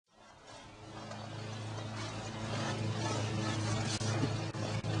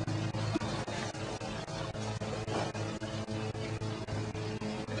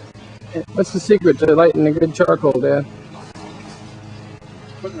What's the secret to lighting a good charcoal, Dad?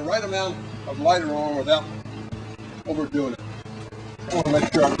 Putting the right amount of lighter on without overdoing it. I want to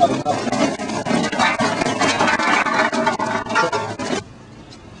make sure I've got enough.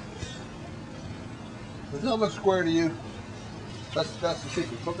 Does that look square to you? That's the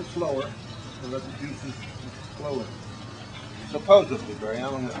secret. Cook it slower and let the juices flow in. Supposedly, Barry, I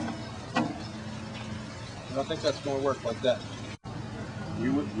don't know. And I think that's going to work like that.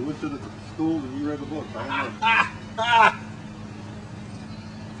 You went to the school and you read the book. I don't know.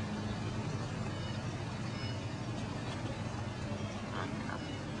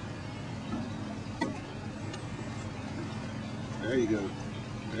 There you go.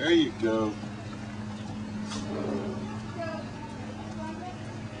 There you go.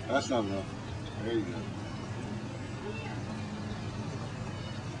 That's not enough. There you go.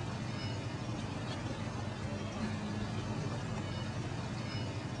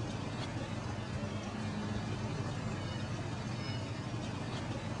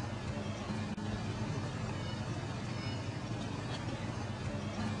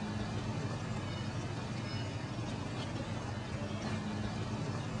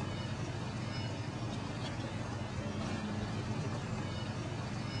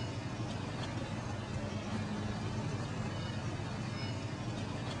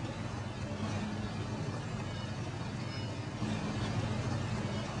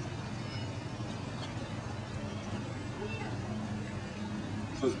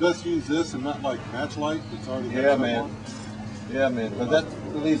 So it's best to use this and not like match light that's already got Yeah, man. On. Yeah, man. But that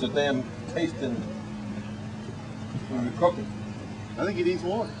leaves a damn taste in when you're cooking. I think it needs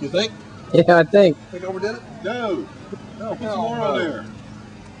more. You think? Yeah, I think. Think I overdid it? No. No, put some more on there.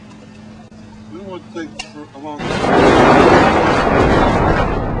 We don't want to take for a long time.